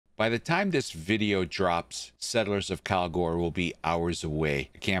By the time this video drops, Settlers of KALGUUR will be hours away.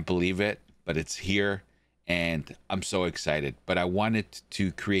 I can't believe it, but it's here and I'm so excited. But I wanted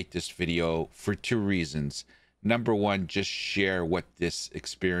to create this video for two reasons. Number one, just share what this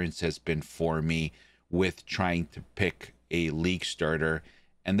experience has been for me with trying to pick a league starter.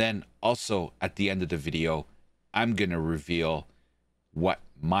 And then also at the end of the video, I'm going to reveal what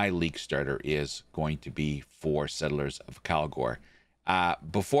my league starter is going to be for Settlers of KALGUUR.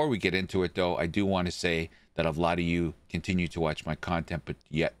 Before we get into it, though, I do want to say that a lot of you continue to watch my content, but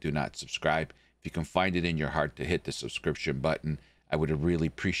yet do not subscribe. If you can find it in your heart to hit the subscription button, I would really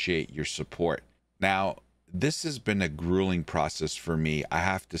appreciate your support. Now, this has been a grueling process for me. I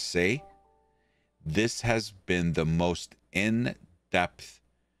have to say, this has been the most in-depth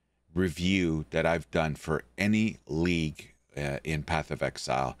review that I've done for any league in Path of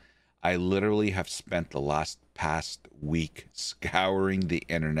Exile. I literally have spent the past week scouring the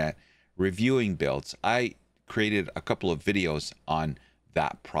internet, reviewing builds. I created a couple of videos on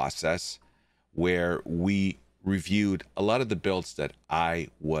that process where we reviewed a lot of the builds that I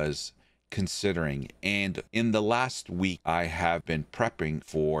was considering. And in the last week, I have been prepping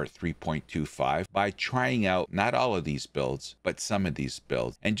for 3.25 by trying out not all of these builds, but some of these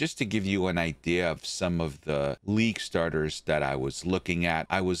builds. And just to give you an idea of some of the league starters that I was looking at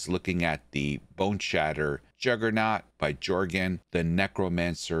the Bone Shatter Juggernaut by Jorgen, the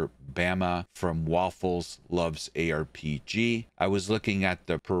Necromancer Bama from Waffles Loves ARPG. I was looking at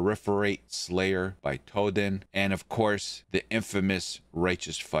the Peripherate Slayer by Toden, and of course the infamous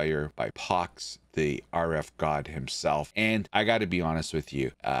Righteous Fire by Pox, the RF god himself. And I got to be honest with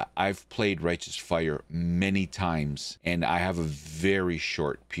you, I've played Righteous Fire many times and I have a very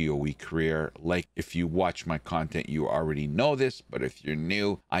short PoE career. Like, if you watch my content, you already know this, but if you're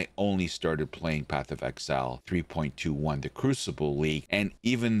new, I only started playing Path of Exile 3.21, the Crucible League. And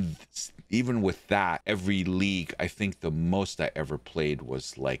even with that, every league, I think the most I ever played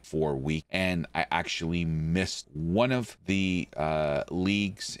was like 4 weeks. And I actually missed one of the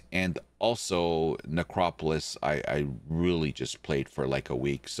leagues, and also Necropolis, I really just played for like a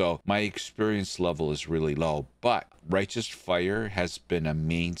week. So my experience level is really low, but Righteous Fire has been a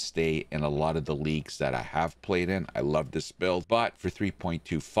mainstay in a lot of the leagues that I have played in. I love this build, but for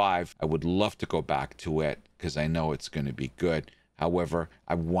 3.25, I would love to go back to it because I know it's going to be good. However,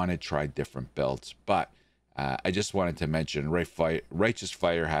 I want to try different builds, but I just wanted to mention Righteous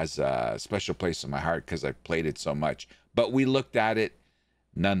Fire has a special place in my heart because I've played it so much. But we looked at it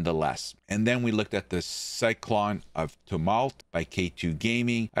nonetheless. And then we looked at the Cyclone of Tumult by K2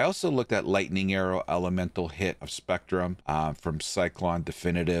 Gaming. I also looked at Lightning Arrow Elemental Hit of Spectrum from Cyclone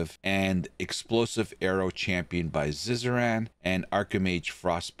Definitive, and Explosive Arrow Champion by Zizaran, and Archimage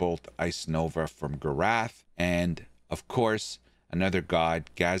Frostbolt Ice Nova from Garath, and of course another god,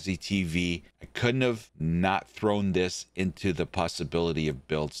 Gazi TV. I couldn't have not thrown this into the possibility of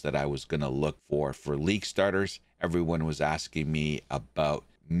builds that I was going to look for league starters. Everyone was asking me about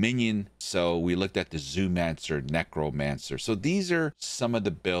minion, so we looked at the Zoomancer, Necromancer. So these are some of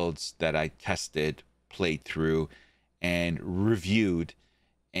the builds that I tested, played through, and reviewed.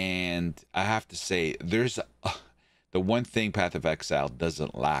 And I have to say, there's the one thing Path of Exile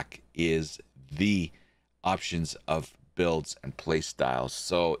doesn't lack is the options of builds and play styles.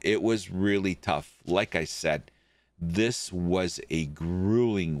 So it was really tough. Like I said, this was a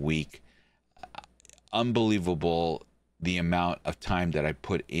grueling week. Unbelievable the amount of time that I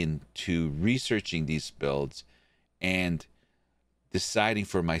put into researching these builds and deciding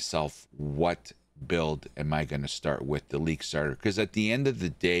for myself what build am I going to start with, the league starter. Because at the end of the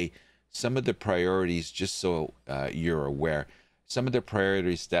day, some of the priorities, just so you're aware, some of the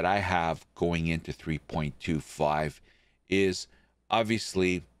priorities that I have going into 3.25 is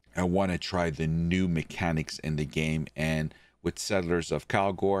obviously I want to try the new mechanics in the game. And with Settlers of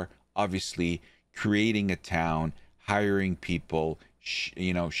KALGUUR, obviously creating a town, hiring people,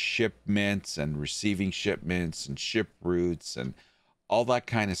 shipments and receiving shipments and ship routes and all that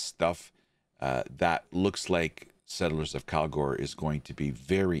kind of stuff. That looks like Settlers of KALGUUR is going to be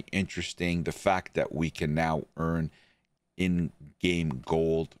very interesting. The fact that we can now earn in-game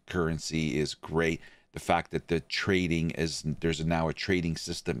gold currency is great. The fact that the trading there's now a trading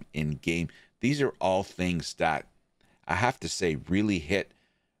system in game. These are all things that I have to say really hit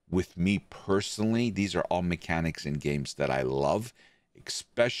with me personally. These are all mechanics in games that I love,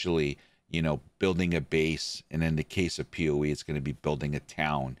 especially, building a base. And in the case of PoE, it's going to be building a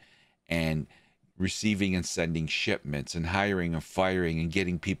town and receiving and sending shipments and hiring and firing and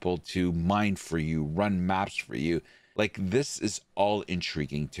getting people to mine for you, run maps for you. Like, this is all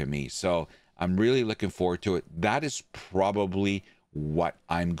intriguing to me. So I'm really looking forward to it. That is probably what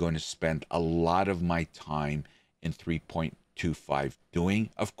I'm going to spend a lot of my time in 3.25 doing.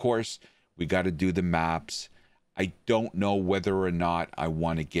 Of course, we got to do the maps. I don't know whether or not I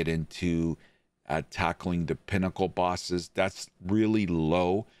want to get into tackling the pinnacle bosses. That's really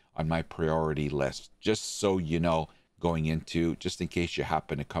low on my priority list. Just so you know, going into, just in case you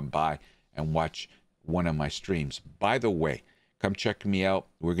happen to come by and watch one of my streams. By the way, come check me out.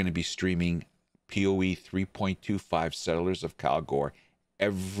 We're going to be streaming PoE 3.25 Settlers of KALGUUR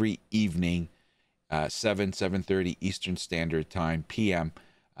every evening, 7:30 Eastern Standard Time, PM,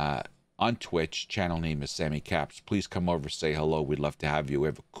 on Twitch. Channel name is SamyCaps. Please come over, say hello. We'd love to have you. We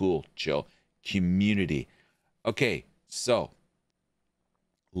have a cool, chill community. Okay, so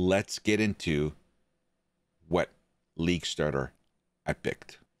let's get into what League starter I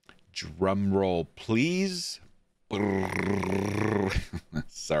picked. Drum roll, please.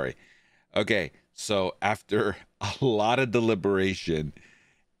 Sorry. Okay, so after a lot of deliberation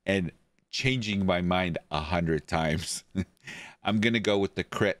and changing my mind 100 times, I'm going to go with the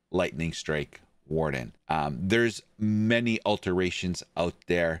crit lightning strike warden. There's many alterations out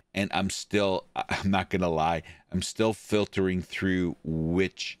there, and I'm not going to lie, I'm still filtering through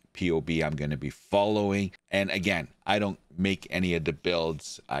which POB I'm going to be following. And again, I don't make any of the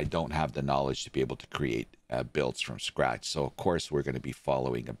builds. I don't have the knowledge to be able to create builds from scratch. So of course we're going to be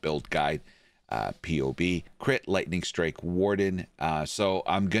following a build guide, POB, crit lightning strike warden. So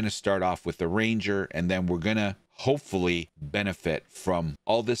I'm going to start off with the ranger, and then we're going to hopefully benefit from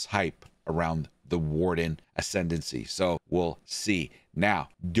all this hype around the warden ascendancy. So we'll see. Now,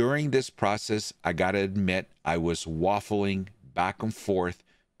 during this process, I got to admit, I was waffling back and forth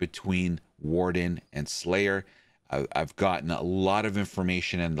between warden and slayer. I've gotten a lot of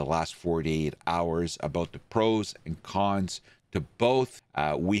information in the last 48 hours about the pros and cons to both.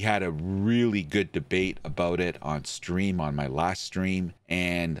 We had a really good debate about it on stream, on my last stream,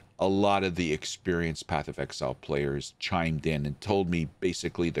 and a lot of the experienced Path of Exile players chimed in and told me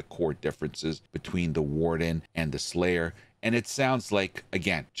basically the core differences between the warden and the slayer. And it sounds like,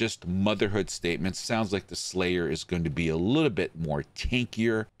 again, just motherhood statements. Sounds like the slayer is going to be a little bit more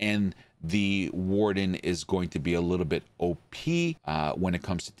tankier, and the warden is going to be a little bit OP when it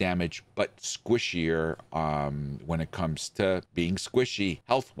comes to damage, but squishier when it comes to being squishy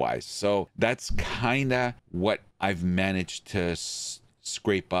health-wise. So that's kind of what I've managed to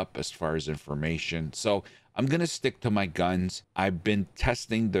scrape up as far as information. So I'm going to stick to my guns. I've been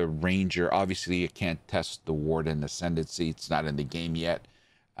testing the ranger. Obviously, you can't test the warden ascendancy. It's not in the game yet.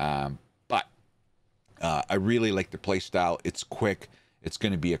 But I really like the playstyle. It's quick. It's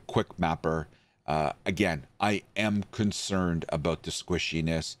going to be a quick mapper. Again, I am concerned about the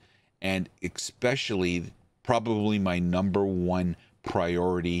squishiness, and especially probably my #1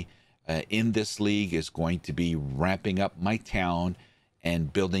 priority in this league is going to be ramping up my town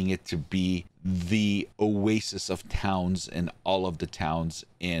and building it to be the oasis of towns in all of the towns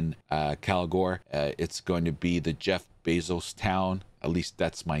in KALGUUR. It's going to be the Jeff Bezos town. At least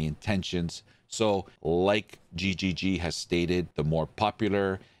that's my intentions. So like GGG has stated, the more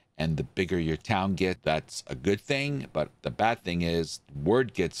popular and the bigger your town gets, that's a good thing. But the bad thing is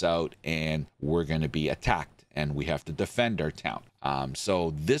word gets out and we're going to be attacked and we have to defend our town.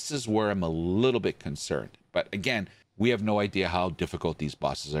 So this is where I'm a little bit concerned. But again, we have no idea how difficult these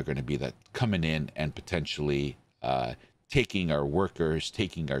bosses are going to be that coming in and potentially taking our workers,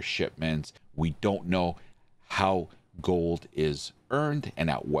 taking our shipments. We don't know how gold is earned and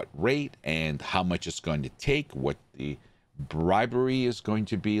at what rate and how much it's going to take, what the bribery is going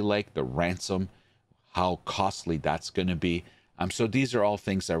to be like, the ransom, how costly that's going to be. So these are all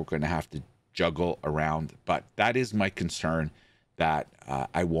things that we're going to have to juggle around, but that is my concern, that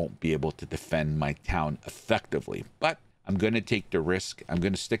I won't be able to defend my town effectively. But I'm going to take the risk. I'm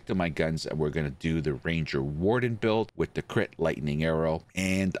going to stick to my guns, and we're going to do the Ranger Warden build with the crit lightning arrow,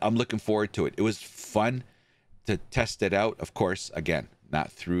 and I'm looking forward to it. It was fun to test it out. Of course, again,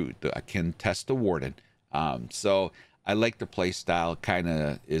 not through I can test the warden. So I like the play style, kind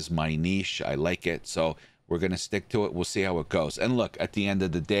of is my niche. I like it. So we're going to stick to it. We'll see how it goes. And look, at the end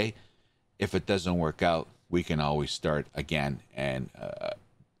of the day, if it doesn't work out, we can always start again and,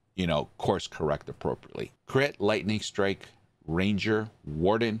 course correct appropriately. Crit, lightning strike, ranger,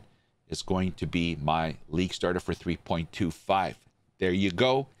 warden is going to be my league starter for 3.25. There you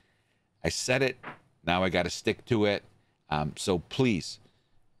go. I said it. Now I got to stick to it. So please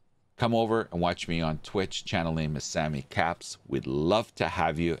come over and watch me on Twitch. Channel name is SamyCaps. We'd love to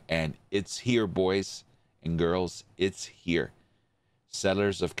have you. And it's here, boys and girls. It's here.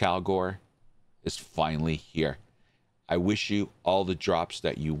 Settlers of KALGUUR is finally here. I wish you all the drops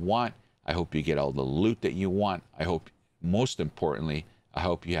that you want. I hope you get all the loot that you want. I hope most importantly, I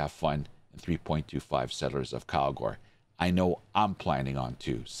hope you have fun in 3.25 Settlers of KALGUUR. I know I'm planning on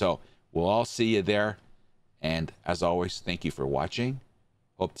to. So we'll all see you there. And as always, thank you for watching.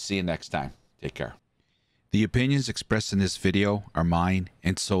 Hope to see you next time. Take care. The opinions expressed in this video are mine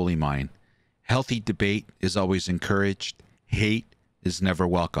and solely mine. Healthy debate is always encouraged. Hate is never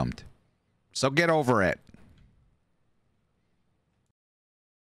welcomed. So get over it.